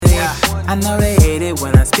I know they hate it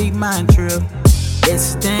when I speak my truth.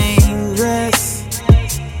 It's dangerous,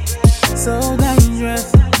 so dangerous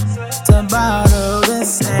to bottle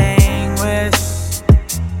this anguish.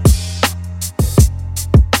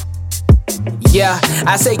 Yeah,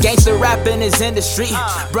 I say gangster rap in his industry.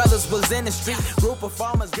 Brothers was in the street. Group of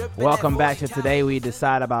farmers. Welcome back to Today We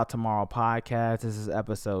Decide About Tomorrow podcast. This is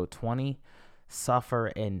episode 20. Suffer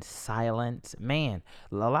in silence. Man,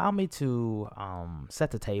 allow me to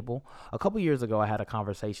set the table. A couple years ago, I had a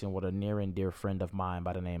conversation with a near and dear friend of mine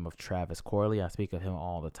by the name of Travis Corley. I speak of him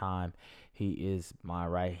all the time. He is my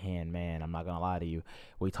right-hand man. I'm not going to lie to you.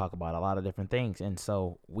 We talk about a lot of different things. And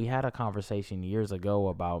so we had a conversation years ago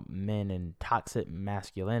about men and toxic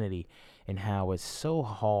masculinity and how it's so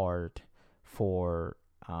hard for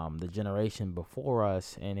the generation before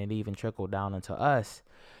us, and it even trickled down into us,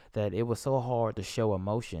 that it was so hard to show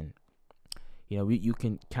emotion. You know, you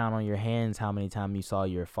can count on your hands how many times you saw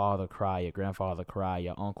your father cry, your grandfather cry,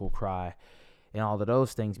 your uncle cry, and all of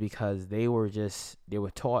those things, because they were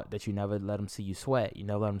taught that you never let them see you sweat. You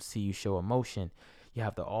never let them see you show emotion. You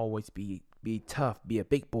have to always be tough, be a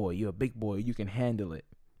big boy. You're a big boy. You can handle it.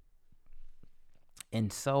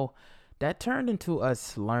 And so that turned into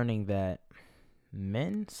us learning that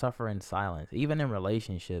men suffer in silence, even in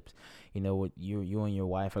relationships. You know, what you and your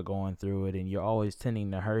wife are going through it, and you're always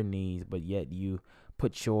tending to her needs, but yet you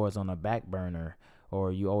put yours on a back burner.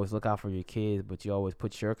 Or you always look out for your kids, but you always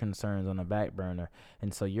put your concerns on the back burner.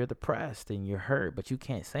 And so you're depressed and you're hurt, but you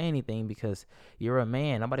can't say anything because you're a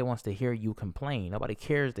man. Nobody wants to hear you complain. Nobody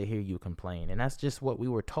cares to hear you complain. And that's just what we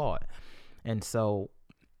were taught. And so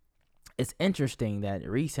it's interesting that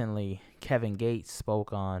recently Kevin Gates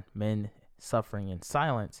spoke on men suffering in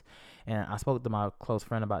silence. And I spoke to my close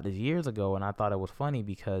friend about this years ago, and I thought it was funny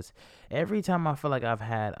because every time I feel like I've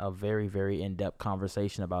had a very, very in-depth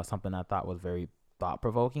conversation about something I thought was very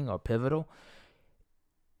thought-provoking or pivotal,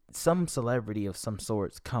 some celebrity of some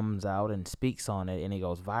sorts comes out and speaks on it, and it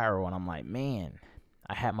goes viral, and I'm like, man,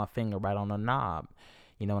 I had my finger right on the knob,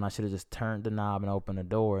 you know, and I should have just turned the knob and opened the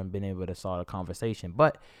door and been able to start a conversation.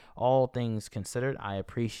 But all things considered, I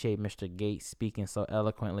appreciate Mr. Gates speaking so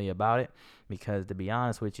eloquently about it, because to be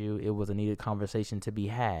honest with you, it was a needed conversation to be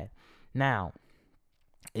had. Now,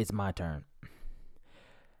 it's my turn.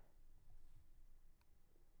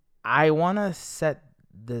 I want to set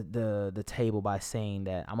the table by saying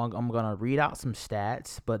that I'm going to read out some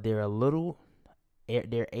stats, but they're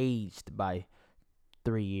aged by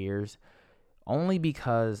 3 years, only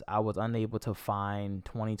because I was unable to find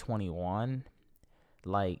 2021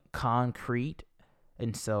 like concrete.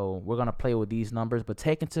 And so we're going to play with these numbers, but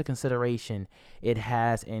take into consideration it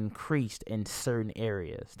has increased in certain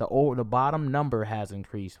areas. The bottom number has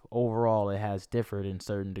increased. Overall, it has differed in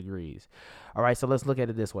certain degrees. All right, so let's look at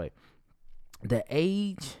it this way. The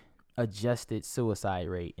age-adjusted suicide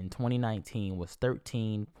rate in 2019 was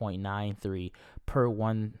 13.93 per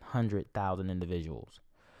 100,000 individuals.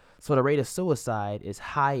 So the rate of suicide is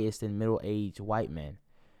highest in middle-aged white men.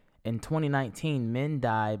 In 2019, men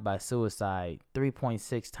died by suicide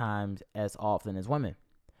 3.6 times as often as women.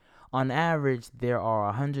 On average, there are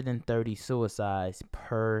 130 suicides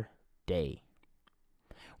per day.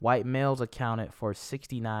 White males accounted for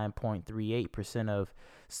 69.38% of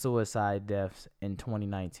suicide deaths in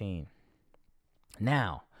 2019.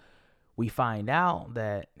 Now, we find out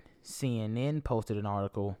that CNN posted an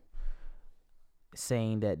article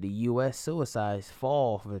saying that the U.S. suicides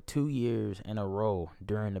fall for 2 years in a row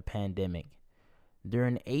during the pandemic.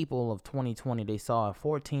 During April of 2020, they saw a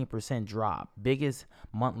 14% drop, biggest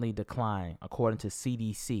monthly decline, according to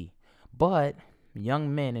CDC. But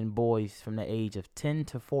young men and boys from the age of 10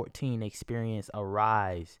 to 14 experienced a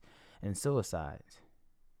rise in suicides.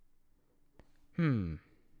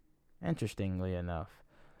 Interestingly enough.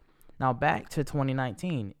 Now back to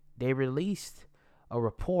 2019, they released a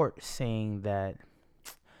report saying that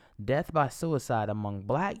death by suicide among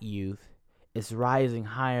black youth is rising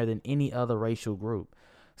higher than any other racial group.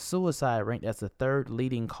 Suicide ranked as the third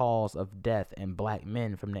leading cause of death in black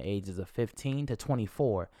men from the ages of 15 to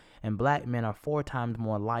 24, and black men are 4 times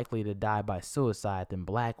more likely to die by suicide than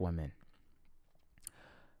black women.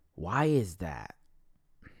 Why is that?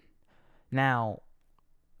 Now,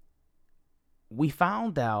 we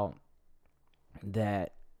found out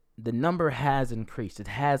that the number has increased. It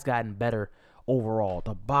has gotten better overall.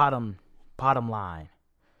 The bottom line,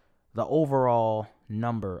 the overall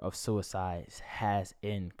number of suicides has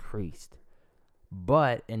increased.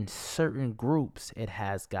 But in certain groups, it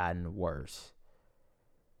has gotten worse.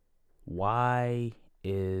 Why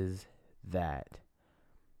is that?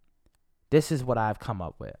 This is what I've come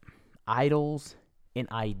up with. Idols and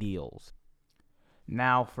ideals.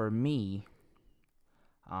 Now, for me,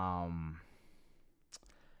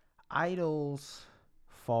 idols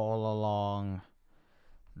fall along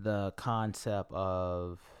the concept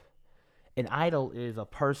of an idol is a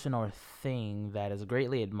person or thing that is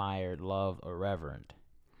greatly admired, loved, or revered.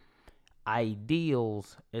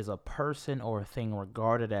 Ideals is a person or thing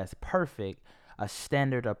regarded as perfect, a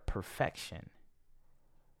standard of perfection.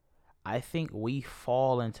 I think we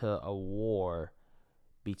fall into a war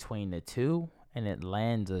between the two, and it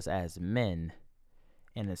lands us as men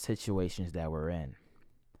in the situations that we're in.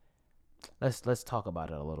 Let's talk about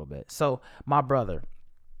it a little bit. So, my brother,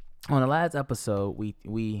 on the last episode, we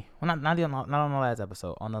well, not on the last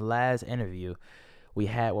episode, on the last interview we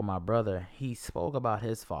had with my brother, he spoke about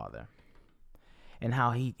his father and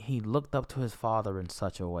how he looked up to his father in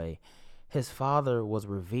such a way. His father was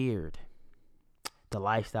revered. The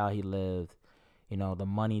lifestyle he lived, the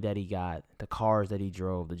money that he got, the cars that he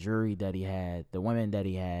drove, the jewelry that he had, the women that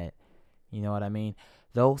he had. You know what I mean?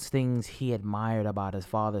 Those things he admired about his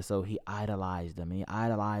father, so he idolized him. He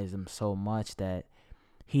idolized him so much that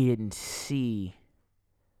he didn't see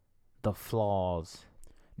the flaws,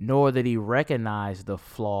 nor did he recognize the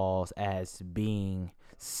flaws as being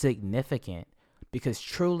significant. Because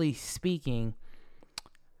truly speaking,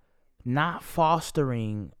 not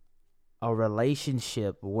fostering a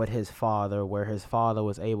relationship with his father where his father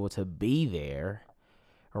was able to be there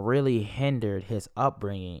really hindered his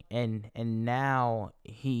upbringing. And now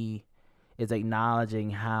he is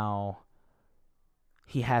acknowledging how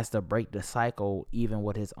he has to break the cycle even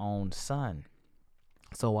with his own son.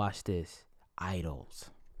 So watch this. Idols.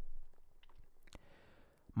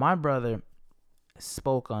 My brother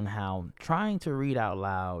spoke on how trying to read out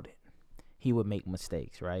loud, he would make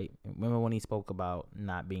mistakes, right? Remember when he spoke about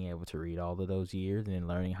not being able to read all of those years and then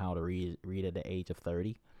learning how to read at the age of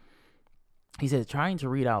 30? He said trying to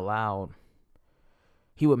read out loud,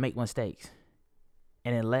 he would make mistakes.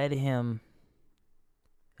 And it led him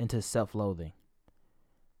into self-loathing,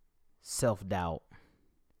 self-doubt.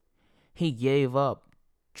 He gave up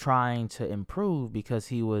trying to improve because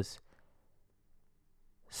he was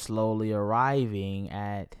slowly arriving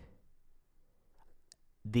at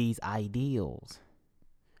these ideals,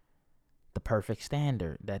 the perfect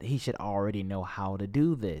standard, that he should already know how to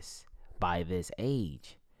do this by this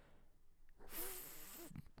age.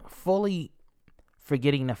 Fully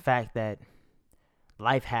forgetting the fact that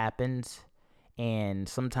life happens and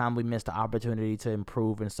sometimes we miss the opportunity to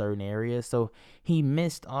improve in certain areas. So he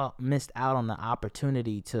missed out on the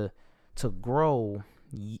opportunity to grow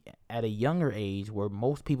at a younger age where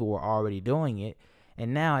most people were already doing it.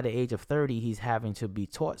 And now at the age of 30, he's having to be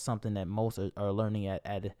taught something that most are learning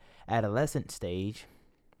at adolescent stage.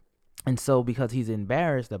 And so because he's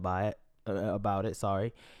embarrassed about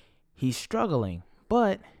it, he's struggling.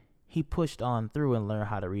 But he pushed on through and learned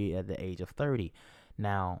how to read at the age of 30.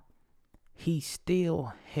 Now, he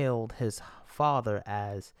still held his father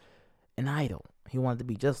as an idol. He wanted to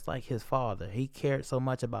be just like his father. He cared so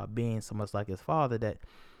much about being so much like his father that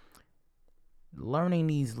learning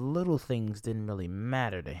these little things didn't really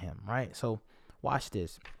matter to him, right? So watch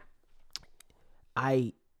this.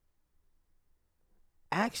 I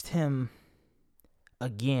asked him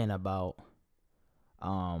again about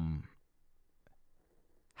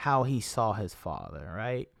how he saw his father,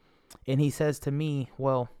 right? And he says to me,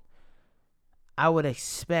 well, I would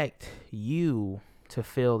expect you to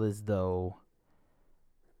feel as though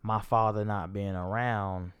my father not being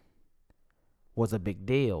around was a big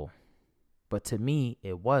deal. But to me,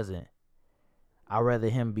 it wasn't. I'd rather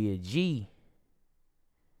him be a G,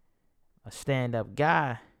 a stand-up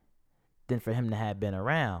guy, than for him to have been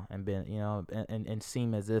around and been, and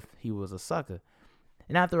seem as if he was a sucker.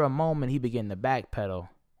 And after a moment, he began to backpedal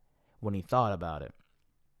when he thought about it.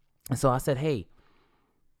 And so I said, hey,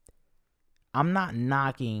 I'm not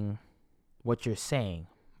knocking what you're saying,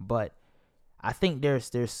 but I think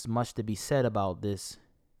there's much to be said about this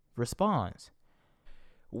response,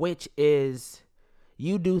 which is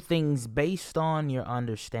you do things based on your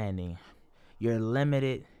understanding, your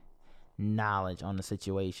limited knowledge on the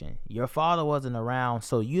situation. Your father wasn't around,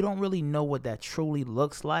 so you don't really know what that truly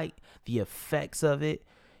looks like, the effects of it.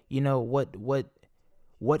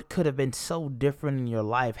 What could have been so different in your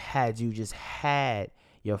life had you just had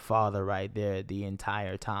your father right there the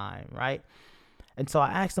entire time, right? And so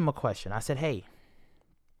I asked him a question. I said, hey,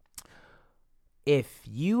 if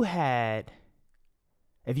you were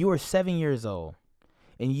 7 years old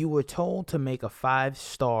and you were told to make a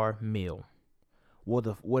 5-star meal with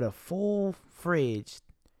a full fridge,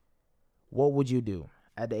 what would you do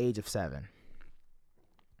at the age of 7?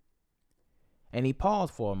 And he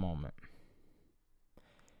paused for a moment.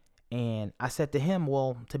 And I said to him,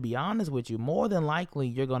 well, to be honest with you, more than likely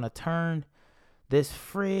you're going to turn this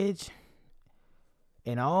fridge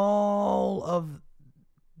and all of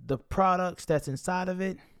the products that's inside of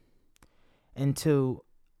it into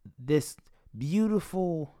this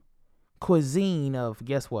beautiful cuisine of,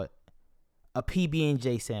 guess what? A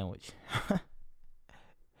PB&J sandwich.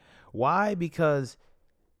 Why? Because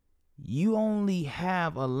you only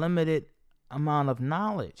have a limited amount of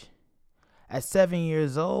knowledge. At 7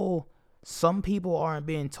 years old, some people aren't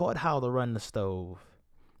being taught how to run the stove,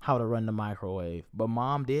 how to run the microwave. But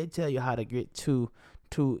mom did tell you how to get two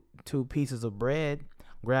pieces of bread,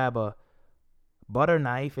 grab a butter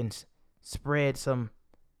knife and spread some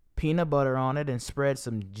peanut butter on it and spread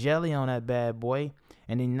some jelly on that bad boy.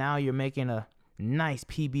 And then now you're making a nice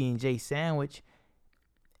PB&J sandwich.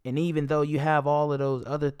 And even though you have all of those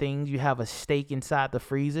other things, you have a steak inside the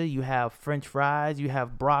freezer, you have French fries, you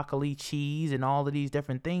have broccoli, cheese, and all of these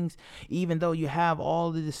different things. Even though you have all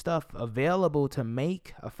of this stuff available to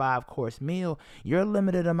make a 5-course meal, your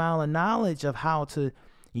limited amount of knowledge of how to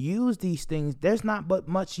use these things, there's not but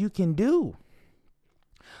much you can do.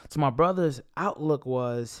 So my brother's outlook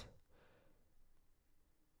was,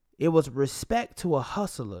 it was respect to a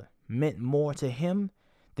hustler meant more to him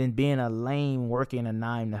than being a lame working a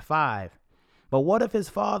 9 to 5. But what if his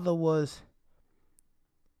father's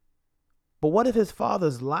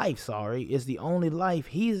life, is the only life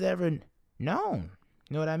he's ever known?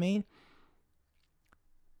 You know what I mean?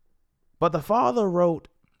 But the father wrote,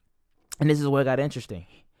 and this is where it got interesting.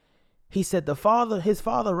 He said his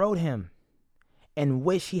father wrote him and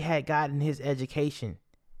wish he had gotten his education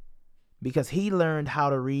because he learned how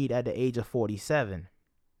to read at the age of 47.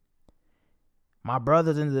 My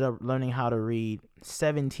brothers ended up learning how to read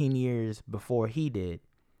 17 years before he did.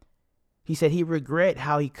 He said he regret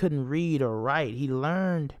how he couldn't read or write. He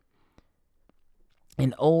learned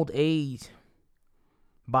in old age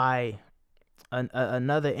by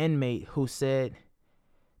another inmate who said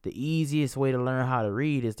the easiest way to learn how to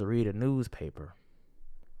read is to read a newspaper.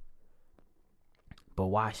 But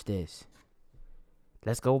watch this.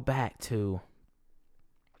 Let's go back to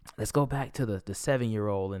the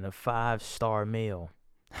 7-year-old and the 5-star meal.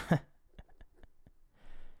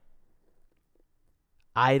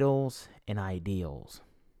 Idols and ideals.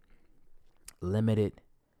 Limited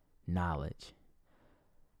knowledge.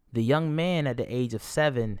 The young man at the age of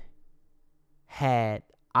 7 had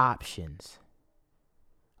options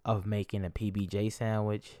of making a PBJ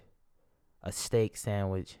sandwich, a steak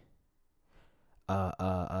sandwich, I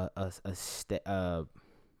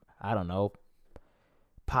don't know,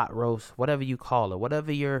 pot roast, whatever you call it,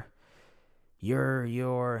 whatever your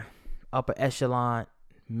upper echelon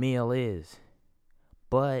meal is.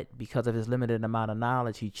 But because of his limited amount of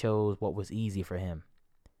knowledge, he chose what was easy for him.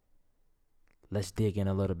 Let's dig in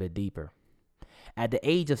a little bit deeper. At the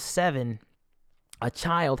age of 7, a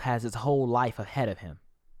child has his whole life ahead of him.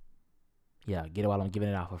 Yeah, get it while I'm giving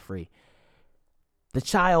it out for free. The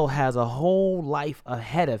child has a whole life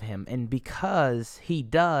ahead of him. And because he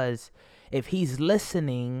does, if he's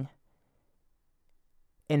listening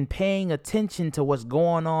and paying attention to what's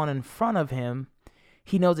going on in front of him,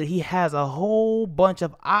 he knows that he has a whole bunch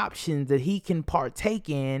of options that he can partake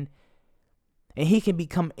in, and he can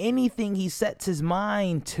become anything he sets his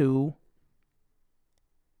mind to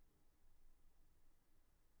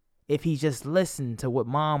if he just listened to what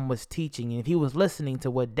mom was teaching, and if he was listening to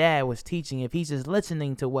what dad was teaching, if he's just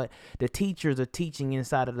listening to what the teachers are teaching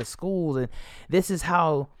inside of the schools. And this is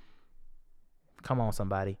how, come on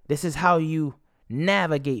somebody, this is how you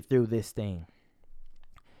navigate through this thing.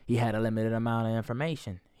 He had a limited amount of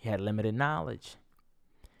information. He had limited knowledge.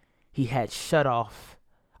 He had shut off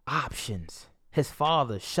options. His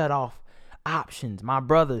father shut off options. My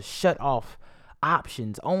brothers shut off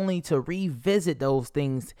options, only to revisit those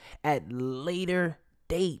things at later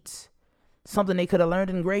dates. Something they could have learned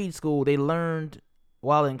in grade school, they learned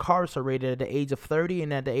while incarcerated at the age of 30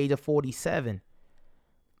 and at the age of 47.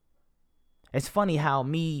 It's funny how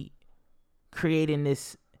me creating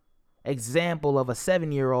this example of a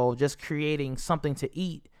 7-year-old just creating something to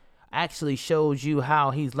eat actually shows you how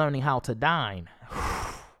he's learning how to dine.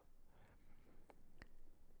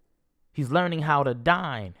 He's learning how to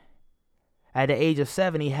dine. At the age of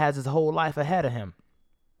 7, he has his whole life ahead of him.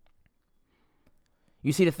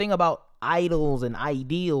 You see, the thing about idols and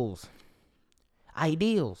ideals,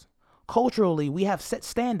 culturally, we have set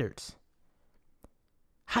standards.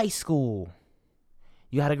 High school,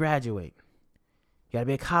 you got to graduate. You got to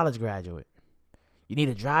be a college graduate. You need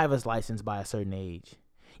a driver's license by a certain age.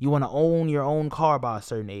 You want to own your own car by a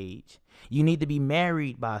certain age. You need to be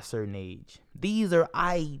married by a certain age. These are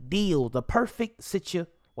ideals, the perfect situation.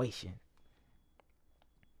 situation.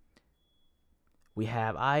 We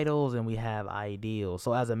have idols and we have ideals.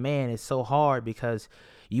 So as a man, it's so hard because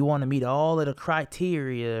you want to meet all of the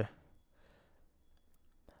criteria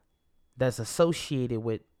that's associated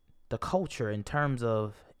with the culture in terms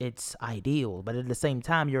of its ideal. But at the same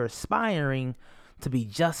time, you're aspiring to be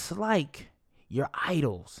just like your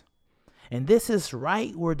idols. And this is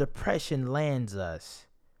right where depression lands us.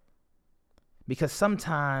 Because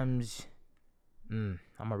sometimes, I'm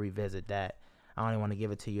going to revisit that. I don't even want to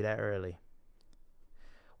give it to you that early.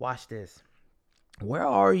 Watch this. Where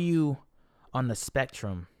are you on the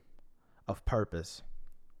spectrum of purpose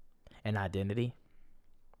and identity?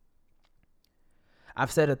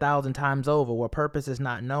 I've said 1,000 times over, where purpose is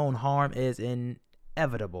not known, harm is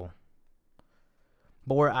inevitable.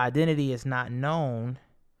 But where identity is not known,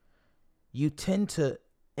 you tend to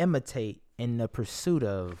imitate in the pursuit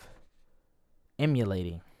of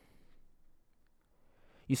emulating.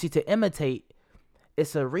 You see, to imitate,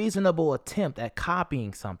 it's a reasonable attempt at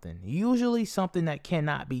copying something, usually something that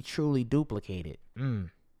cannot be truly duplicated. You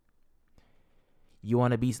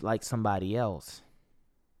want to be like somebody else.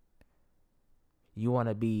 You want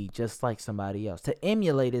to be just like somebody else. To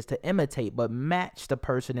emulate is to imitate, but match the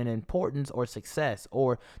person in importance or success,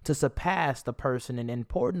 or to surpass the person in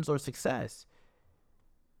importance or success.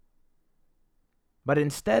 But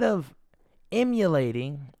instead of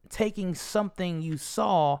emulating, taking something you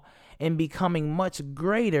saw and becoming much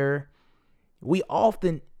greater, we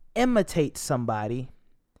often imitate somebody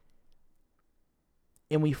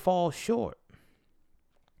and we fall short.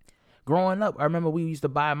 Growing up, I remember we used to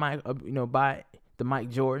buy the Mike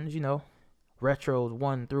Jordans, retros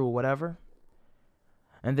 1 through whatever.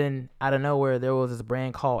 And then out of nowhere, there was this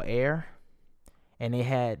brand called Air, and they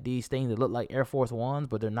had these things that look like Air Force Ones,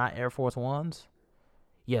 but they're not Air Force Ones.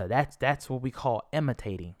 Yeah, that's what we call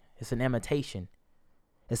imitating. It's an imitation.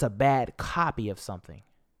 It's a bad copy of something.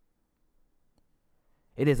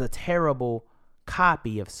 It is a terrible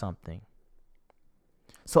copy of something.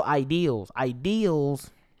 So ideals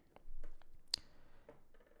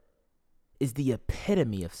is the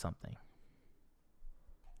epitome of something.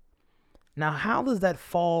 Now, how does that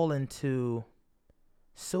fall into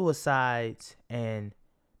suicides and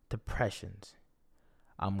depressions?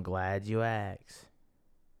 I'm glad you asked.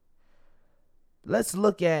 Let's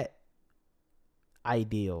look at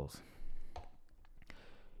ideals.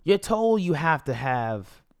 You're told you have to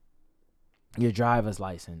have your driver's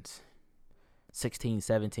license. 16,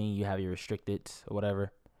 17, you have your restricted or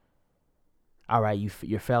whatever. All right,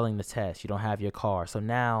 you're failing the test. You don't have your car. So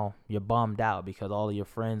now you're bummed out because all of your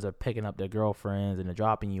friends are picking up their girlfriends and they're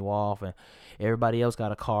dropping you off, and everybody else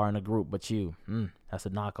got a car in the group but you. That's a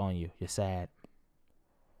knock on you. You're sad.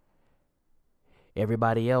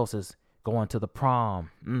 Everybody else is going to the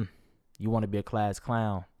prom. You want to be a class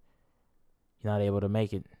clown. You're not able to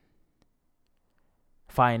make it.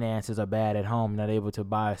 Finances are bad at home. You're not able to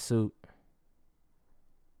buy a suit.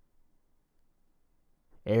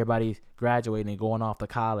 Everybody's graduating and going off to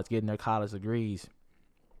college, getting their college degrees.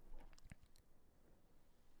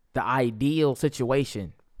 The ideal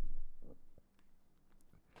situation.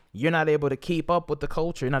 You're not able to keep up with the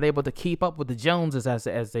culture. You're not able to keep up with the Joneses,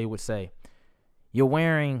 as they would say. You're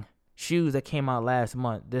wearing shoes that came out last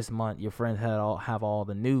month. This month, your friends have all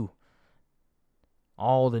the new.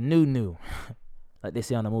 Like they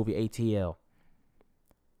say on the movie ATL.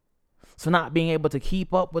 So not being able to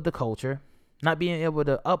keep up with the culture, not being able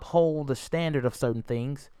to uphold the standard of certain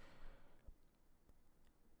things.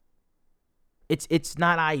 It's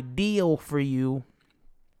not ideal for you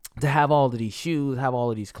to have all of these shoes, have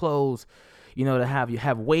all of these clothes, to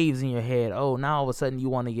have waves in your head. Oh, now all of a sudden you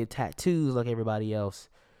want to get tattoos like everybody else.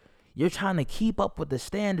 You're trying to keep up with the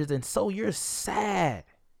standards, and so you're sad.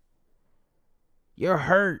 You're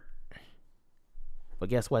hurt. But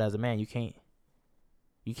guess what? As a man, you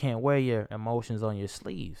can't wear your emotions on your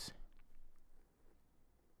sleeves.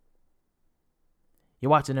 You're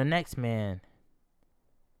watching the next man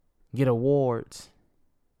get awards.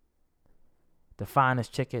 The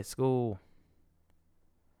finest chick at school.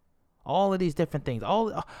 All of these different things. All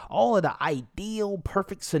of the ideal,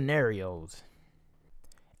 perfect scenarios.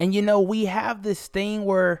 And we have this thing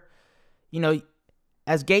where,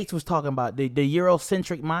 as Gates was talking about, the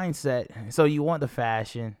Eurocentric mindset. So you want the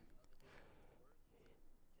fashion.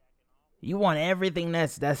 You want everything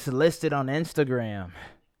that's listed on Instagram.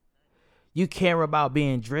 You care about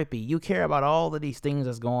being drippy. You care about all of these things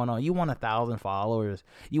that's going on. You want 1,000 followers.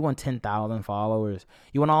 You want 10,000 followers.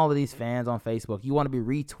 You want all of these fans on Facebook. You want to be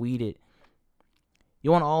retweeted.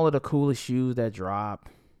 You want all of the coolest shoes that drop.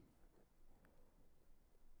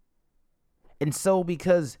 And so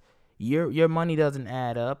because your money doesn't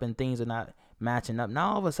add up and things are not matching up.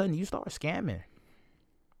 Now all of a sudden you start scamming.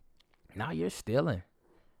 Now you're stealing.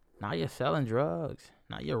 Now you're selling drugs.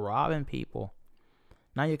 Now you're robbing people.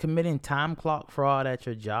 Now you're committing time clock fraud at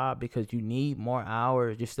your job because you need more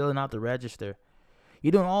hours. You're stealing out the register.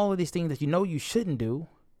 You're doing all of these things that you know you shouldn't do.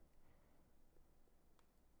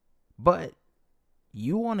 But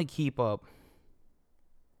you want to keep up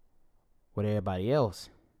with everybody else.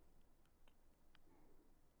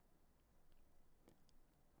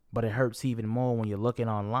 But it hurts even more when you're looking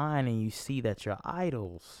online and you see that your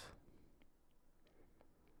idols.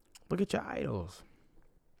 Look at your idols.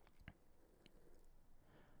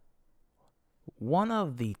 One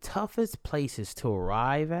of the toughest places to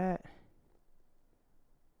arrive at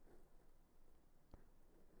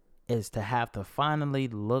is to have to finally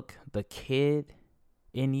look the kid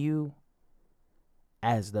in you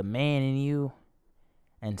as the man in you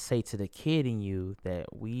and say to the kid in you that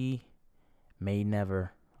we may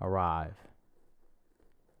never arrive.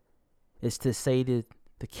 It's to say to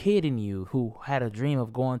the kid in you who had a dream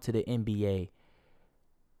of going to the NBA,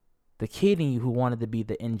 the kid in you who wanted to be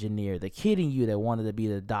the engineer, the kid in you that wanted to be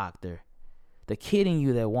the doctor, the kid in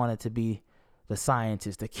you that wanted to be the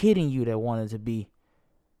scientist, the kid in you that wanted to be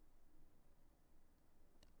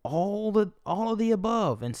all of the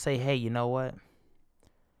above, and say, hey, you know what?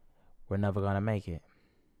 We're never going to make it.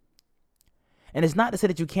 And it's not to say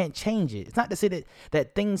that you can't change it. It's not to say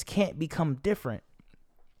that things can't become different.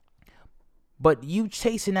 But you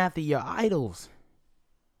chasing after your idols,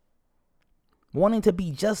 wanting to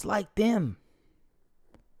be just like them,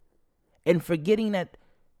 and forgetting that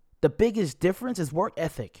the biggest difference is work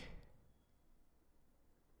ethic.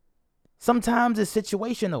 Sometimes it's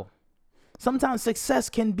situational. Sometimes success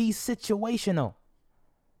can be situational.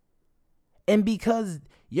 And because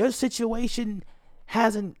your situation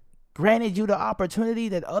hasn't granted you the opportunity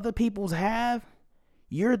that other people's have,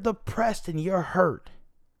 you're depressed and you're hurt.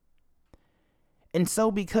 And so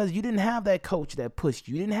because you didn't have that coach that pushed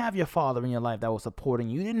you, you didn't have your father in your life that was supporting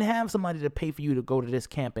you, you didn't have somebody to pay for you to go to this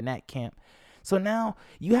camp and that camp. So now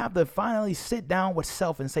you have to finally sit down with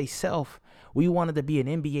self and say, self, we wanted to be an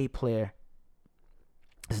NBA player.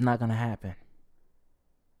 It's not going to happen.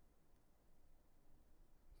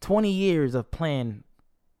 20 years of playing,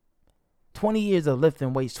 20 years of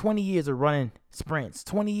lifting weights, 20 years of running sprints,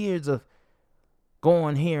 20 years of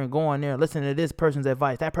going here and going there, listening to this person's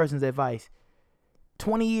advice, that person's advice.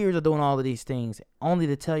 20 years of doing all of these things, only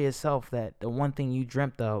to tell yourself that the one thing you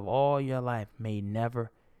dreamt of all your life may never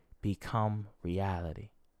become reality.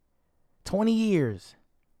 20 years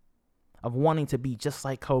of wanting to be just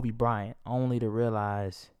like Kobe Bryant, only to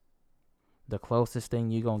realize the closest thing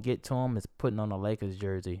you're going to get to him is putting on a Lakers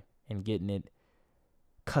jersey and getting it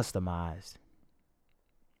customized.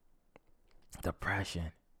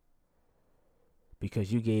 Depression.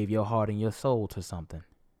 Because you gave your heart and your soul to something.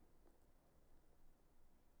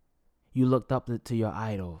 You looked up to your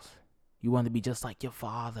idols. You wanted to be just like your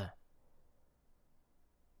father.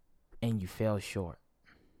 And you fell short.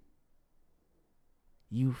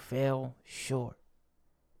 You fell short.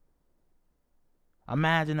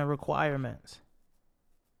 Imagine the requirements.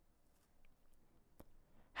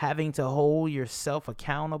 Having to hold yourself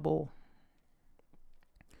accountable.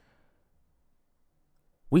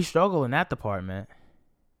 We struggle in that department.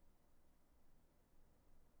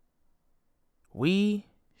 We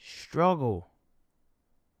struggle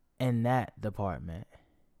in that department.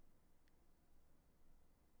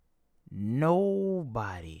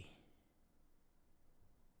 Nobody,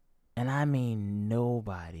 and I mean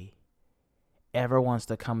nobody, ever wants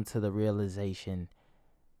to come to the realization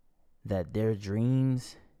that their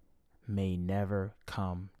dreams may never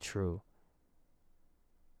come true.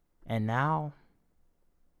 And now,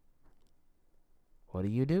 what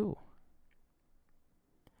do?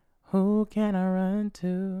 Who can I run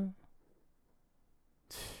to?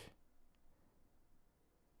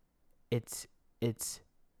 It's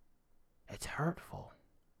hurtful.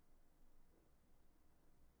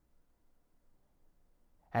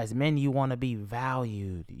 As men, you want to be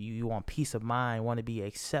valued. You want peace of mind, want to be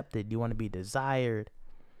accepted, you want to be desired.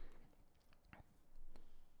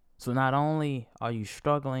 So not only are you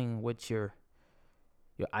struggling with your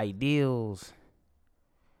ideals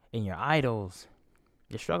and your idols,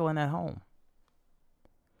 you're struggling at home.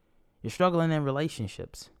 You're struggling in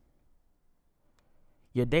relationships.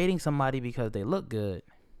 You're dating somebody because they look good,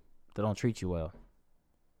 they don't treat you well.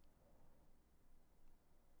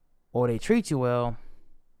 Or they treat you well,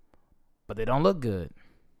 but they don't look good.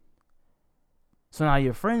 So now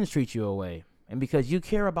your friends treat you away. And because you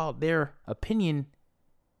care about their opinion,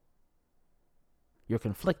 you're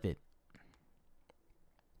conflicted.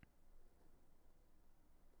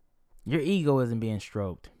 Your ego isn't being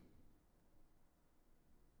stroked.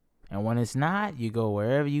 And when it's not, you go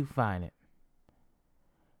wherever you find it.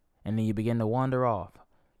 And then you begin to wander off.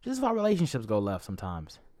 This is why relationships go left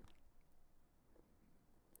sometimes.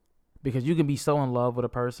 Because you can be so in love with a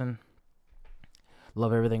person,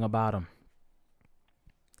 love everything about them,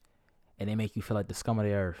 and they make you feel like the scum of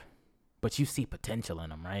the earth. But you see potential in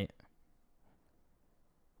them, right?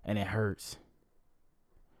 And it hurts.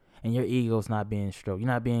 And your ego's not being stroked. You're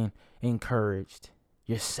not being encouraged.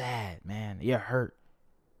 You're sad, man. You're hurt.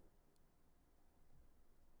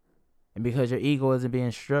 And because your ego isn't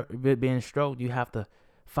being stroked, you have to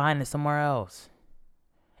find it somewhere else.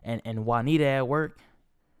 And Juanita at work,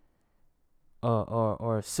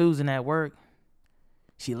 or Susan at work,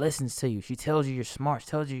 she listens to you. She tells you you're smart. She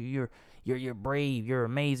tells you you're brave, you're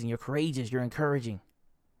amazing, you're courageous, you're encouraging.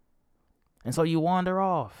 And so you wander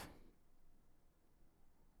off.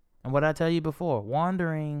 And what I tell you before,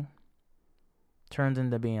 wandering turns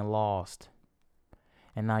into being lost.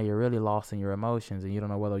 And now you're really lost in your emotions, and you don't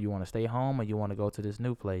know whether you want to stay home or you want to go to this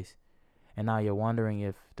new place. And now you're wondering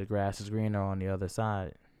if the grass is greener on the other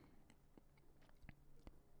side.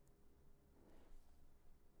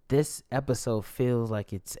 This episode feels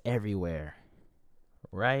like it's everywhere,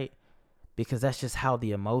 right? Because that's just how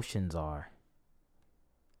the emotions are.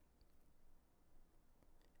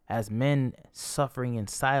 As men suffering in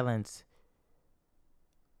silence,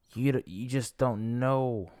 you just don't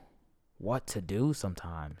know what to do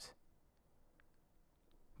sometimes.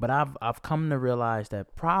 But I've come to realize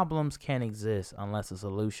that problems can't exist unless a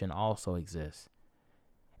solution also exists.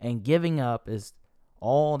 And giving up is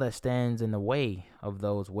all that stands in the way of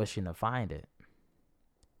those wishing to find it.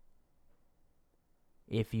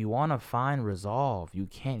 If you want to find resolve, you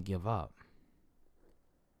can't give up.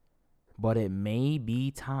 But it may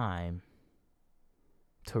be time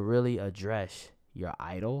to really address your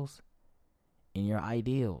idols and your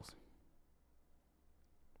ideals.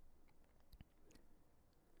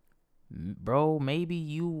 Bro, maybe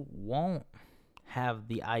you won't have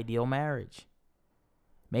the ideal marriage.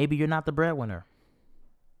 Maybe you're not the breadwinner.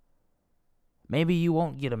 Maybe you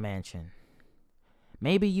won't get a mansion.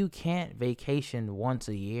 Maybe you can't vacation once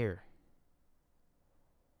a year.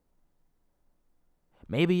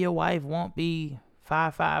 Maybe your wife won't be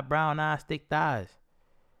 5'5", brown eyes, thick thighs.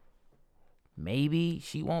 Maybe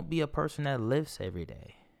she won't be a person that lifts every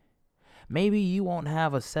day. Maybe you won't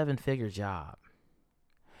have a 7-figure job.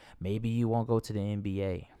 Maybe you won't go to the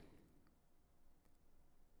NBA.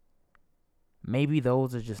 Maybe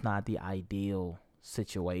those are just not the ideal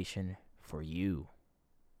situation for you.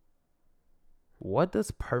 What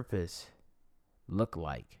does purpose look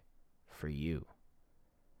like for you?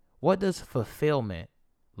 What does fulfillment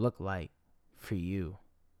look like for you?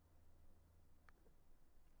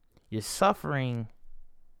 You're suffering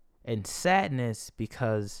and sadness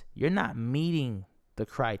because you're not meeting the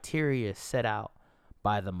criteria set out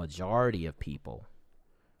by the majority of people,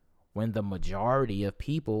 when the majority of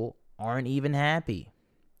people aren't even happy.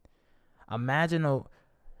 Imagine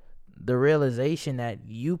the realization that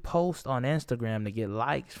you post on Instagram to get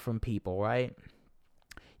likes from people, right?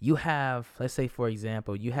 You have, let's say for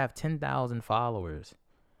example, you have 10,000 followers,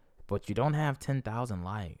 but you don't have 10,000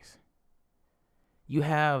 likes. You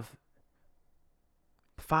have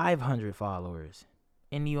 500 followers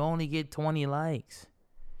and you only get 20 likes.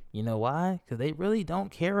 You know why? Because they really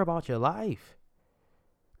don't care about your life.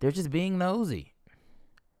 They're just being nosy.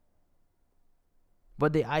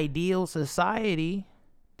 But the ideal society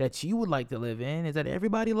that you would like to live in is that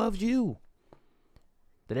everybody loves you,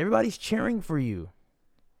 that everybody's cheering for you.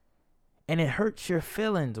 And it hurts your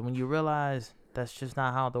feelings when you realize that's just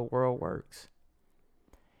not how the world works.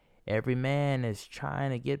 Every man is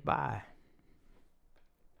trying to get by.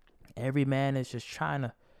 Every man is just trying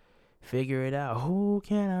to figure it out. Who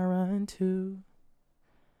can I run to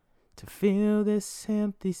fill this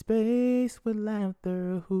empty space with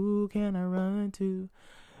laughter? Who can I run to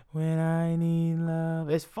when I need love?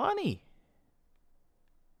 It's funny.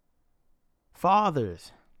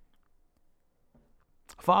 Fathers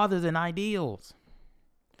and ideals.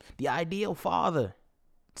 The ideal father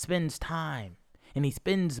spends time and he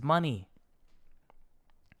spends money.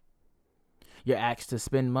 You're asked to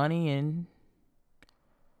spend money and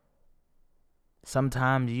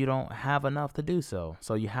sometimes you don't have enough to do so.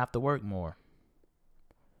 So you have to work more.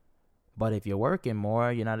 But if you're working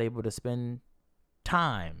more, you're not able to spend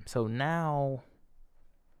time. So now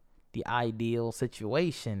the ideal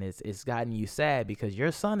situation is gotten you sad because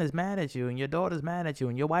your son is mad at you and your daughter's mad at you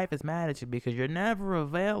and your wife is mad at you because you're never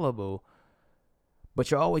available.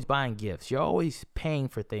 But you're always buying gifts. You're always paying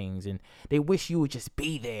for things and they wish you would just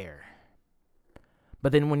be there.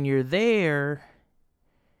 But then when you're there,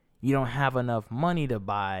 you don't have enough money to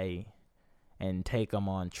buy and take them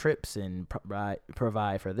on trips and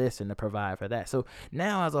provide for this and to provide for that. So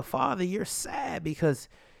now as a father, you're sad because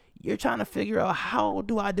you're trying to figure out, how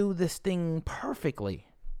do I do this thing perfectly?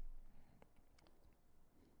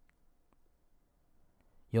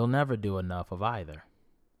 You'll never do enough of either.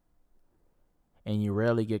 And you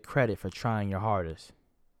rarely get credit for trying your hardest.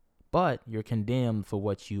 But you're condemned for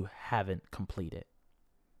what you haven't completed.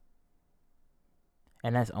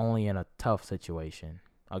 And that's only in a tough situation.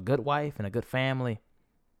 A good wife and a good family,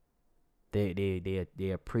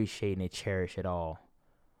 they appreciate and they cherish it all.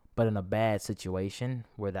 But in a bad situation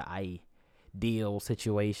where the ideal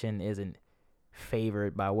situation isn't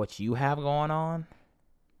favored by what you have going on,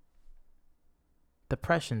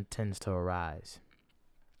 depression tends to arise.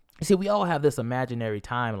 You see, we all have this imaginary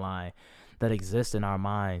timeline that exists in our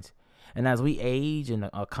minds. And as we age and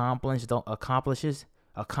accomplishments,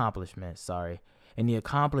 and the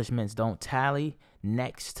accomplishments don't tally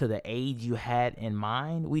next to the age you had in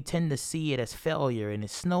mind, we tend to see it as failure, and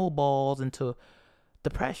it snowballs into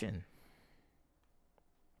depression.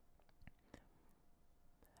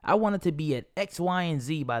 I wanted to be at X, Y, and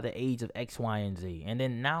Z by the age of X, Y, and Z. And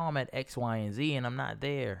then now I'm at X, Y, and Z, and I'm not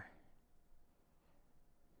there.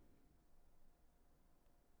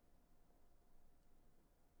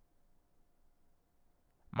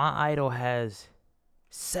 My idol has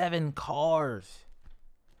 7 cars.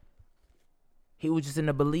 He was just in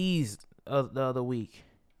the Belize the other week.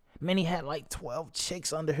 Man, he had like 12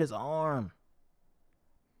 chicks under his arm.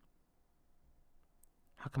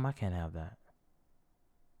 How come I can't have that?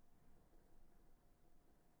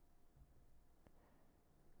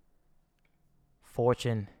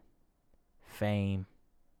 Fortune, fame,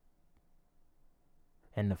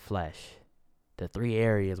 and the flesh. The 3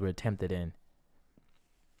 areas we're tempted in.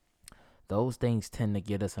 Those things tend to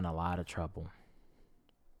get us in a lot of trouble.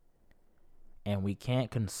 And we can't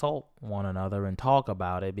consult one another and talk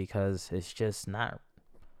about it because it's just not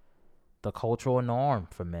the cultural norm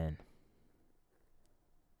for men.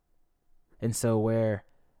 And so where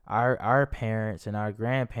our parents and our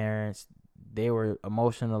grandparents, they were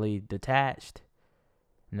emotionally detached,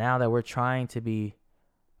 now that we're trying to be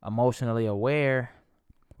emotionally aware,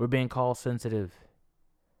 we're being called sensitive.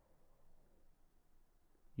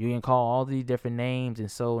 You can call all these different names. And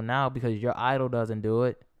so now, because your idol doesn't do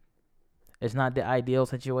it, it's not the ideal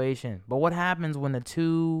situation. But what happens when the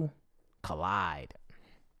two collide?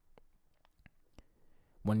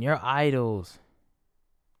 When your idols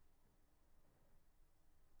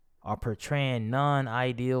are portraying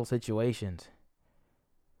non-ideal situations,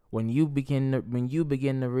 when you begin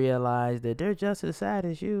to realize that they're just as sad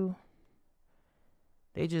as you,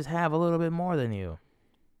 they just have a little bit more than you.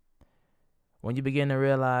 When you begin to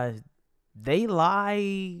realize they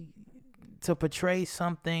lie to portray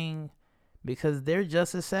something because they're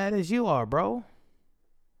just as sad as you are, bro.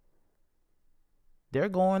 They're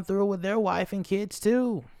going through it with their wife and kids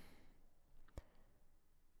too.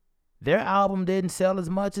 Their album didn't sell as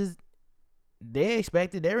much as they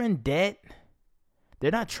expected. They're in debt.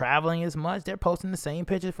 They're not traveling as much. They're posting the same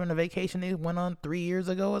pictures from the vacation they went on 3 years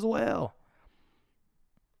ago as well.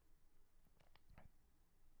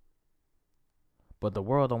 But the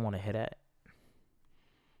world don't want to hear that.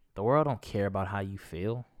 The world don't care about how you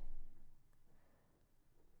feel.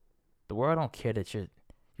 The world don't care that you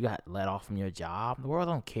got let off from your job. The world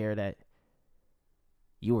don't care that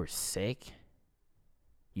you were sick.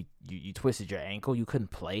 You twisted your ankle. You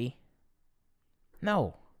couldn't play.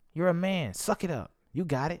 No, you're a man. Suck it up. You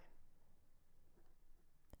got it.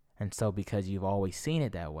 And so because you've always seen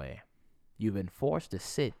it that way, you've been forced to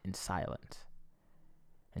sit in silence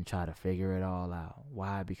and try to figure it all out.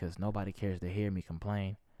 Why? Because nobody cares to hear me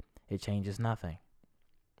complain. It changes nothing.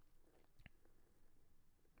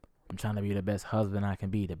 I'm trying to be the best husband I can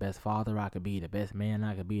be, the best father I could be, the best man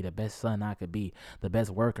I could be, the best son I could be, the best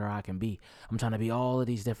worker I can be. I'm trying to be all of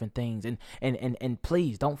these different things. And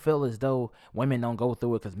please don't feel as though women don't go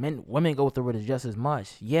through it, because women go through it just as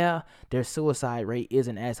much. Yeah, their suicide rate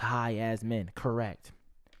isn't as high as men. Correct.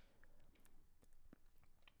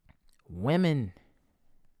 Women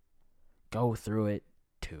go through it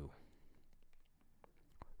too.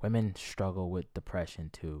 Women struggle with depression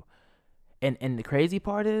too. And the crazy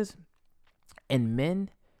part is, in men,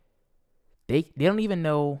 they don't even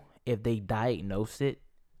know if they diagnose it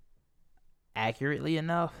accurately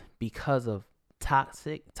enough because of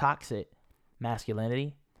toxic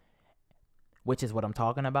masculinity, which is what I'm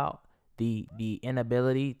talking about. The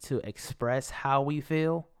inability to express how we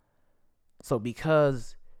feel. So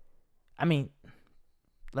because, I mean,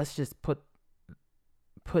 let's just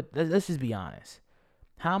be honest.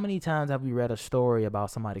 How many times have we read a story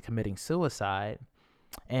about somebody committing suicide,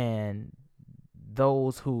 and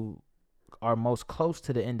those who are most close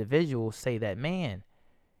to the individual say that, man,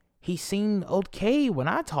 he seemed okay when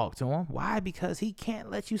I talked to him. Why? Because he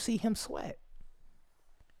can't let you see him sweat.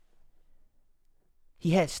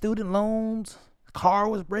 He had student loans, car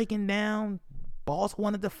was breaking down, boss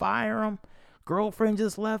wanted to fire him, girlfriend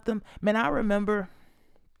just left him. Man, I remember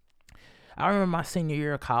my senior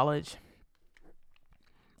year of college.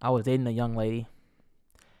 I was dating a young lady,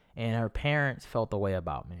 and her parents felt the way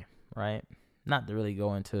about me, right? Not to really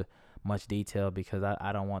go into much detail, because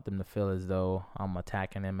I don't want them to feel as though I'm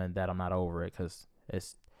attacking them and that I'm not over it, because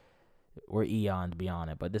we're eons beyond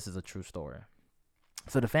it. But this is a true story.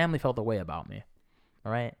 So the family felt the way about me,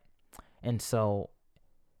 all right? And so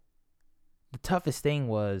the toughest thing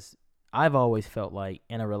was, I've always felt like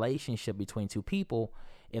in a relationship between two people,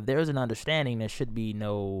 if there's an understanding, there should be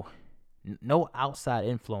no outside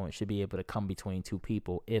influence should be able to come between two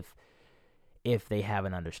people if they have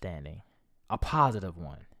an understanding, a positive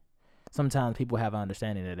one. Sometimes people have an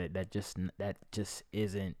understanding that just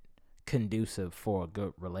isn't conducive for a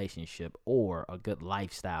good relationship or a good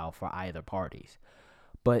lifestyle for either parties.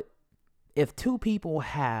 But if two people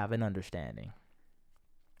have an understanding,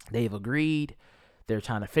 they've agreed, they're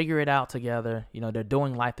trying to figure it out together, they're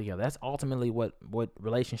doing life together. That's ultimately what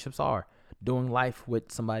relationships are. Doing life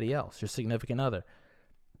with somebody else, your significant other.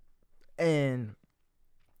 And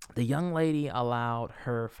the young lady allowed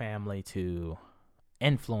her family to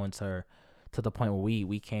influence her to the point where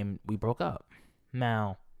we broke up.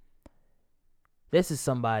 Now, this is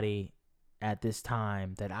somebody at this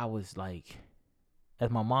time that I was like, as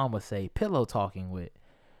my mom would say, pillow talking with.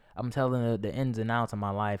 I'm telling her the ins and outs of my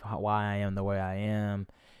life, why I am the way I am,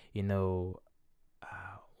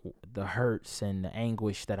 the hurts and the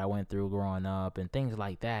anguish that I went through growing up and things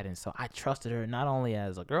like that. And so I trusted her not only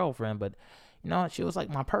as a girlfriend, but, she was like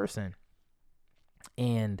my person.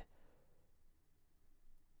 And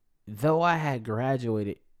though I had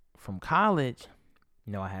graduated from college,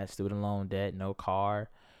 I had student loan debt, no car,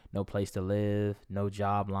 no place to live, no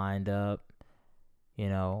job lined up,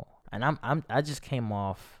 and I just came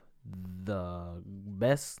off the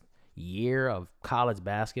best year of college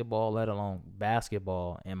basketball, let alone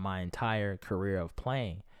basketball, in my entire career of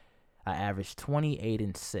playing. I averaged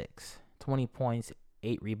 28-6, 20 points,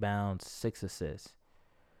 8 rebounds, 6 assists.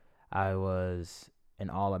 I was an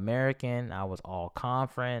All-American. I was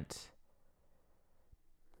All-Conference.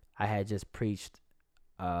 I had just preached,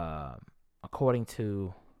 according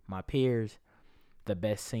to my peers, the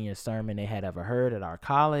best senior sermon they had ever heard at our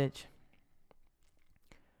college.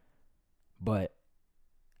 But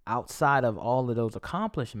outside of all of those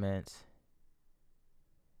accomplishments,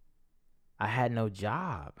 I had no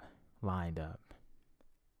job lined up.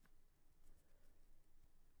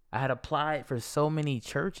 I had applied for so many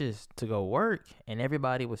churches to go work, and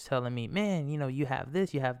everybody was telling me, man, you have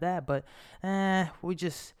this, you have that, but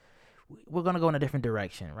we're going to go in a different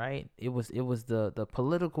direction, right? It was the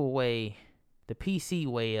political way, the PC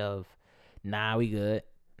way of, nah, we good.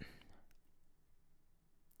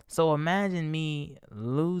 So imagine me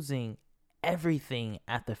losing everything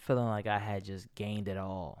after feeling like I had just gained it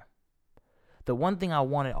all. The one thing I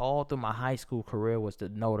wanted all through my high school career was the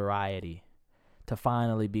notoriety, to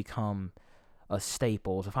finally become a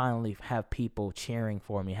staple, to finally have people cheering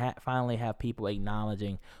for me, finally have people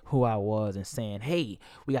acknowledging who I was and saying, hey,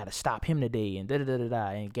 we got to stop him today, and da-da-da-da-da,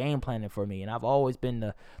 and game planning for me. And I've always been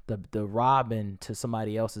the Robin to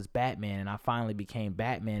somebody else's Batman, and I finally became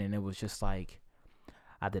Batman, and it was just like,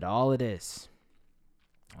 I did all of this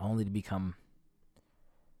only to become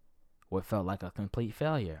what felt like a complete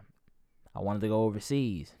failure. I wanted to go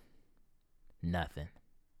overseas. Nothing.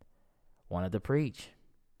 Wanted to preach.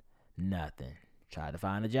 Nothing. Tried to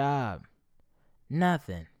find a job.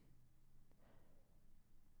 Nothing.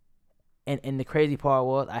 And the crazy part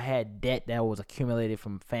was, I had debt that was accumulated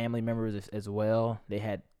from family members as well. They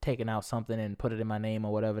had taken out something and put it in my name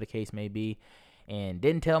or whatever the case may be, and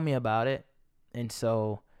didn't tell me about it. And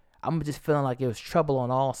so I'm just feeling like it was trouble on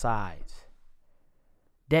all sides.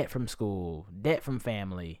 Debt from school, debt from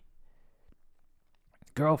family.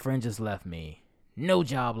 Girlfriend just left me. No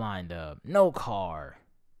job lined up. No car.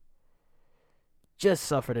 Just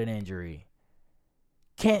suffered an injury.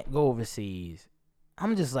 Can't go overseas.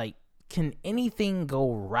 I'm just like, can anything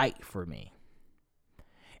go right for me?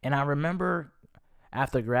 And I remember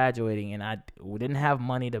after graduating, and I didn't have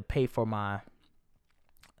money to pay for my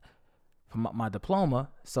diploma,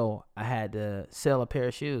 so I had to sell a pair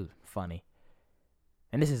of shoes. Funny.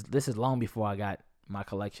 And this is long before I got my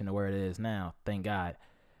collection to where it is now, thank God.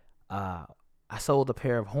 I I sold a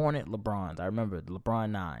pair of Hornet LeBrons. I remember the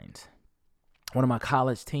LeBron 9s. One of my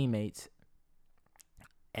college teammates,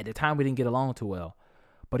 at the time we didn't get along too well,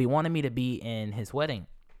 but he wanted me to be in his wedding.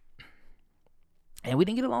 And we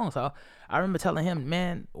didn't get along. So I remember telling him,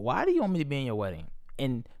 man, why do you want me to be in your wedding?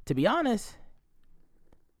 And to be honest,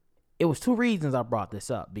 it was two reasons I brought this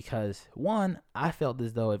up. Because one, I felt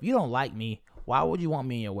as though if you don't like me, why would you want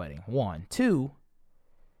me in your wedding? One. Two,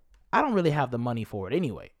 I don't really have the money for it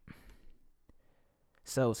anyway.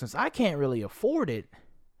 So since I can't really afford it,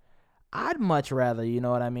 I'd much rather, you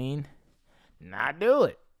know what I mean, not do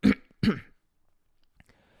it.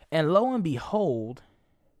 And lo and behold,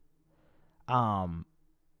 I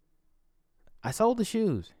sold the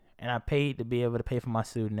shoes and I paid to be able to pay for my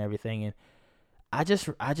suit and everything. And I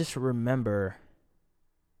just remember,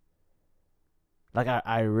 like,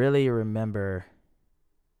 I really remember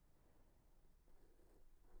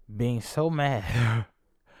being so mad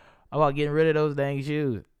about getting rid of those dang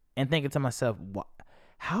shoes and thinking to myself,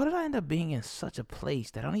 how did I end up being in such a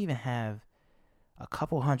place that I don't even have a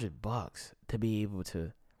couple $100 to be able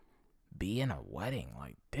to be in a wedding?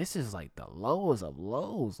 Like, this is like the lowest of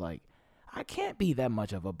lows. Like, I can't be that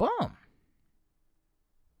much of a bum.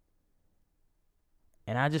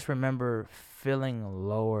 And I just remember feeling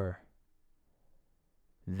lower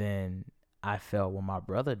than I felt when my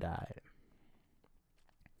brother died.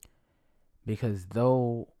 Because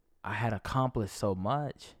though I had accomplished so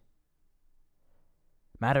much,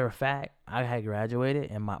 matter of fact, I had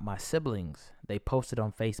graduated and my siblings, they posted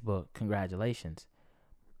on Facebook, congratulations.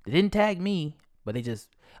 They didn't tag me, but they just,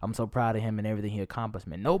 I'm so proud of him and everything he accomplished.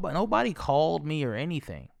 Man, nobody called me or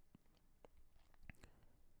anything.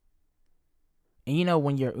 And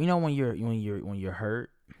when you're hurt,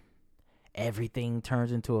 everything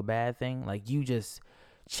turns into a bad thing. Like, you just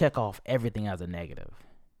check off everything as a negative.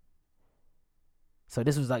 So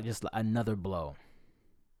this was like just another blow.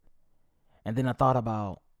 And then I thought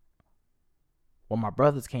about when my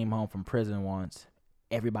brothers came home from prison once,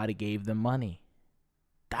 everybody gave them money.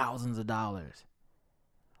 Thousands of dollars.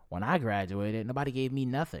 When I graduated, nobody gave me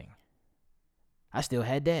nothing. I still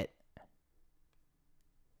had debt.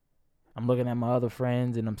 I'm looking at my other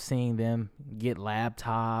friends and I'm seeing them get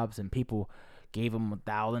laptops and people gave them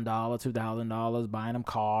 $1,000, $2,000, buying them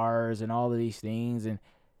cars and all of these things and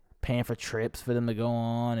paying for trips for them to go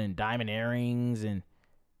on and diamond earrings. And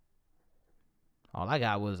all I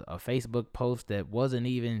got was a Facebook post that wasn't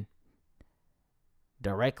even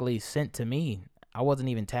directly sent to me. I wasn't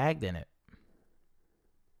even tagged in it.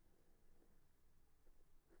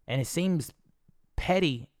 And it seems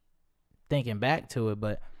petty thinking back to it,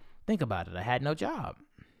 but think about it. I had no job,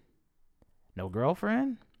 no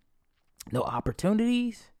girlfriend, no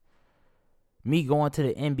opportunities. Me going to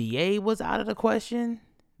the NBA was out of the question.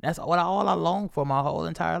 That's all I longed for my whole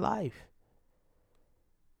entire life.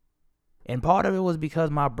 And part of it was because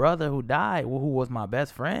my brother who died, who was my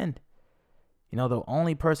best friend, the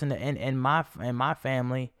only person that in my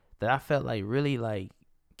family that I felt like really like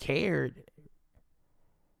cared,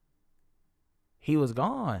 he was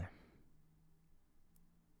gone.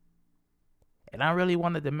 And I really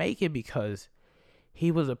wanted to make it because he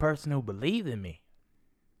was a person who believed in me.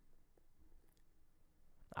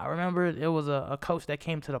 I remember there was a coach that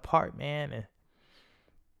came to the park, man, and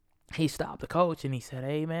he stopped the coach and he said,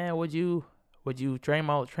 "Hey, man, would you train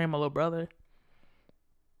my little brother?"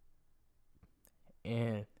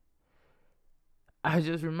 And I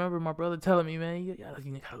just remember my brother telling me, "Man, you gotta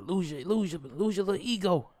lose your little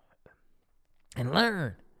ego and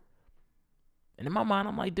learn." And in my mind,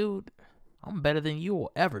 I'm like, dude, I'm better than you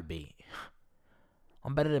will ever be.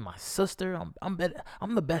 I'm better than my sister. I'm better.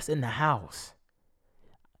 I'm the best in the house.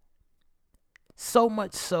 So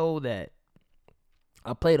much so that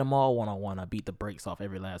I played them all one-on-one. I beat the brakes off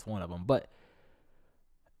every last one of them. But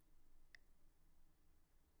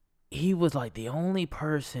he was like the only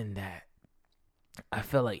person that I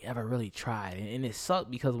felt like ever really tried. And it sucked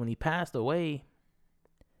because when he passed away,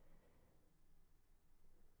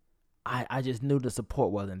 I just knew the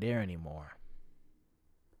support wasn't there anymore.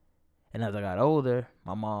 And as I got older,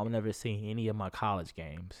 my mom never seen any of my college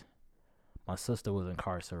games. My sister was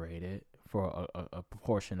incarcerated for a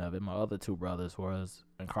portion of it. My other two brothers was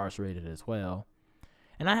incarcerated as well.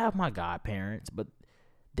 And I have my godparents, but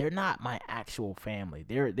they're not my actual family.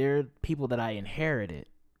 They're people that I inherited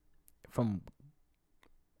from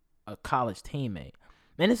a college teammate.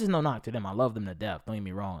 And this is no knock to them. I love them to death. Don't get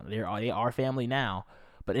me wrong. They are family now.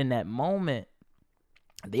 But in that moment,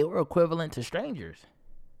 they were equivalent to strangers.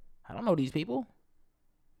 I don't know these people.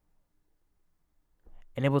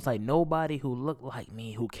 And it was like nobody who looked like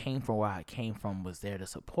me, who came from where I came from, was there to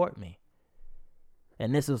support me.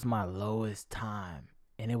 And this was my lowest time.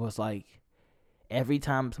 And it was like every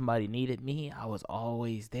time somebody needed me, I was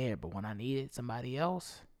always there. But when I needed somebody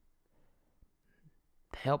else,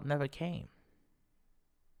 the help never came.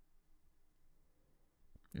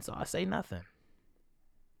 And so I say nothing.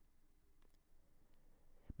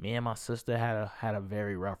 Me and my sister had a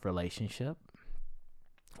very rough relationship.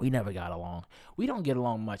 We never got along. We don't get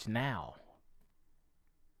along much now.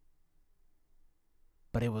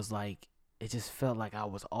 But it was like, it just felt like I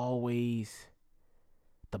was always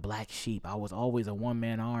the black sheep. I was always a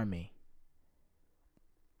one-man army.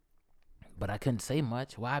 But I couldn't say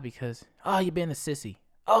much. Why? Because, oh, you being a sissy.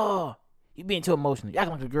 Oh, you being too emotional. You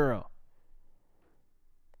acting like a girl.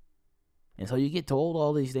 And so you get told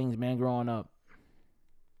all these things, man, growing up.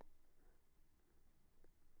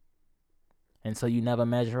 And so you never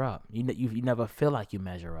measure up. You never feel like you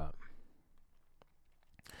measure up.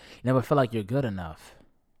 You never feel like you're good enough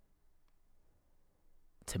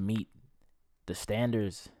to meet the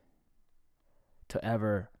standards, to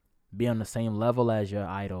ever be on the same level as your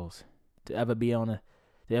idols, to ever be on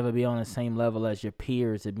the same level as your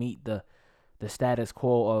peers, to meet the status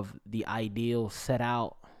quo of the ideal set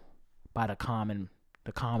out by the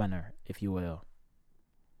commoner, if you will.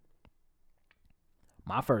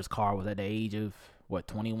 My first car was at the age of,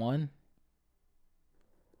 21?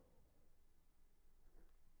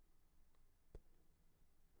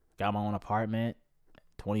 Got my own apartment,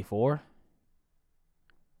 24.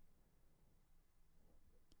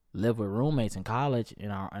 Lived with roommates in college in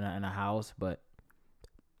a house, but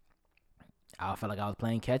I felt like I was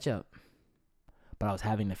playing catch up. But I was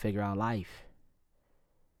having to figure out life.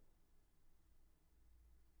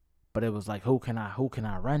 But it was like, who can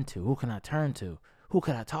I run to? Who can I turn to? Who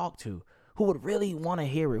could I talk to? Who would really want to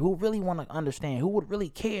hear it? Who really want to understand? Who would really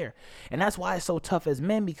care? And that's why it's so tough as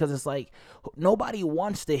men, because it's like nobody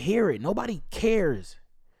wants to hear it. Nobody cares.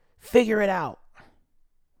 Figure it out.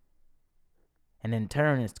 And in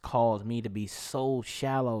turn, it's caused me to be so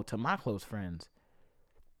shallow to my close friends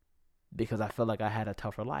because I feel like I had a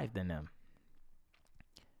tougher life than them.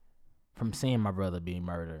 From seeing my brother being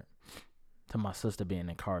murdered, to my sister being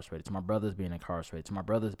incarcerated, to my brothers being incarcerated, to my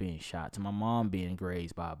brothers being shot, to my mom being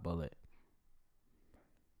grazed by a bullet,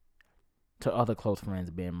 to other close friends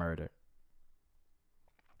being murdered.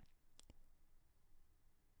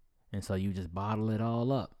 And so you just bottle it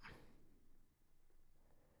all up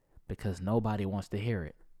because nobody wants to hear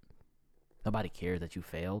it. Nobody cares that you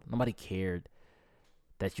failed. Nobody cared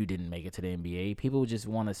that you didn't make it to the NBA. People just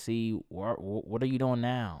want to see, what are you doing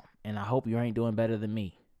now? And I hope you ain't doing better than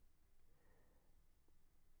me.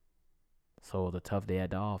 So it was a tough day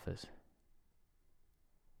at the office.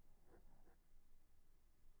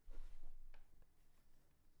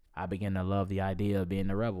 I began to love the idea of being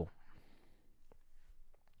a rebel.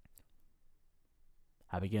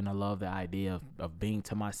 I began to love the idea of being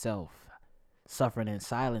to myself. Suffering in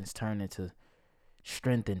silence turned into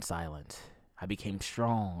strength in silence. I became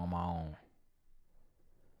strong on my own.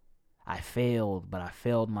 I failed, but I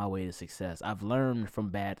failed my way to success. I've learned from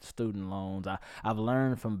bad student loans. I've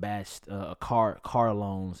learned from bad car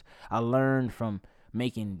loans. I learned from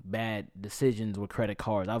making bad decisions with credit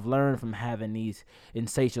cards. I've learned from having these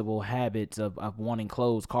insatiable habits of wanting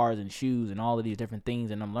clothes, cars, and shoes, and all of these different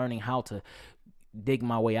things, and I'm learning how to dig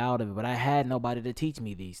my way out of it, but I had nobody to teach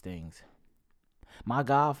me these things. My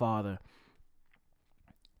godfather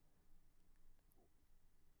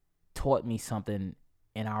taught me something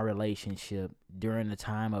in our relationship during the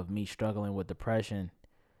time of me struggling with depression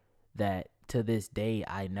that to this day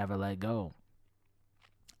I never let go.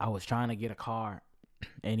 I was trying to get a car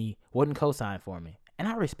and he wouldn't co-sign for me. And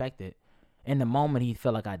I respect it. In the moment he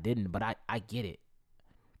felt like I didn't, but I get it.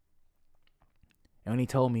 And when he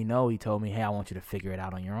told me no, he told me, hey, I want you to figure it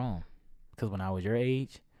out on your own. Because when I was your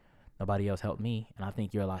age, nobody else helped me. And I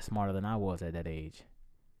think you're a lot smarter than I was at that age.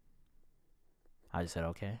 I just said,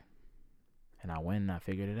 okay. And I went and I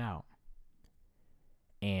figured it out.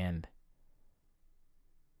 And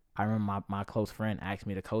I remember my close friend asked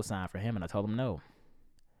me to co-sign for him, and I told him no,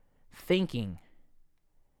 thinking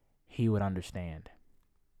he would understand.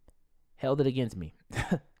 Held it against me.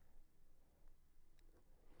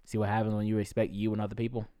 See what happens when you respect you and other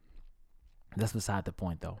people? That's beside the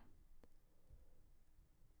point, though.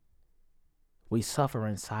 We suffer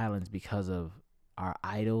in silence because of our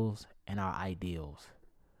idols and our ideals.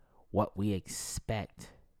 What we expect,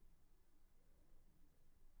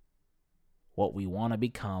 what we want to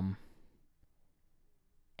become,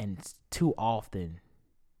 and too often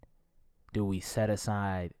do we set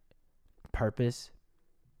aside purpose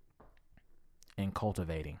and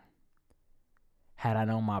cultivating. Had I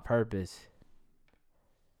known my purpose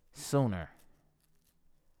sooner,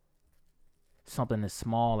 something as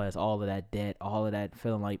small as all of that debt, all of that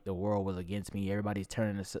feeling like the world was against me, everybody's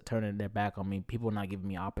turning their back on me, people not giving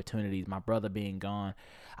me opportunities, my brother being gone.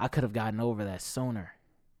 I could have gotten over that sooner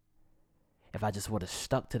if I just would have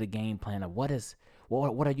stuck to the game plan of what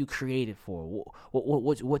are you created for?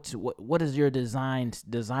 What does your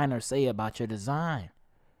designer say about your design?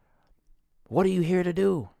 What are you here to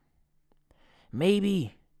do?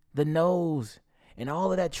 Maybe the no's and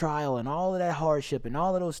all of that trial and all of that hardship and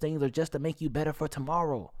all of those things are just to make you better for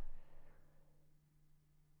tomorrow.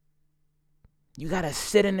 You got to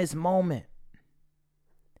sit in this moment.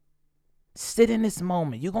 Sit in this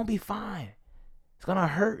moment. You're going to be fine. It's going to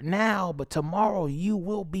hurt now, but tomorrow you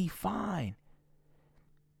will be fine.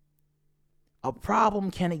 A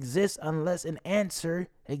problem can exist unless an answer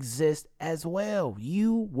exists as well.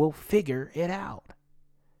 You will figure it out.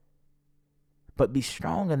 But be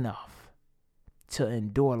strong enough to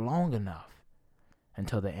endure long enough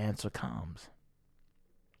until the answer comes.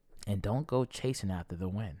 And don't go chasing after the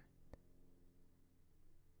win,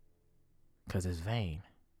 because it's vain.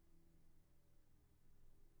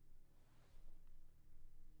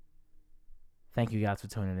 Thank you guys for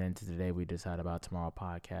tuning in to Today We Decide About Tomorrow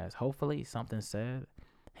podcast. Hopefully something said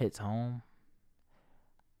hits home.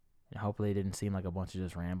 And hopefully it didn't seem like a bunch of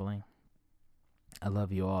just rambling. I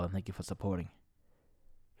love you all and thank you for supporting.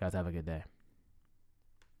 You guys have a good day.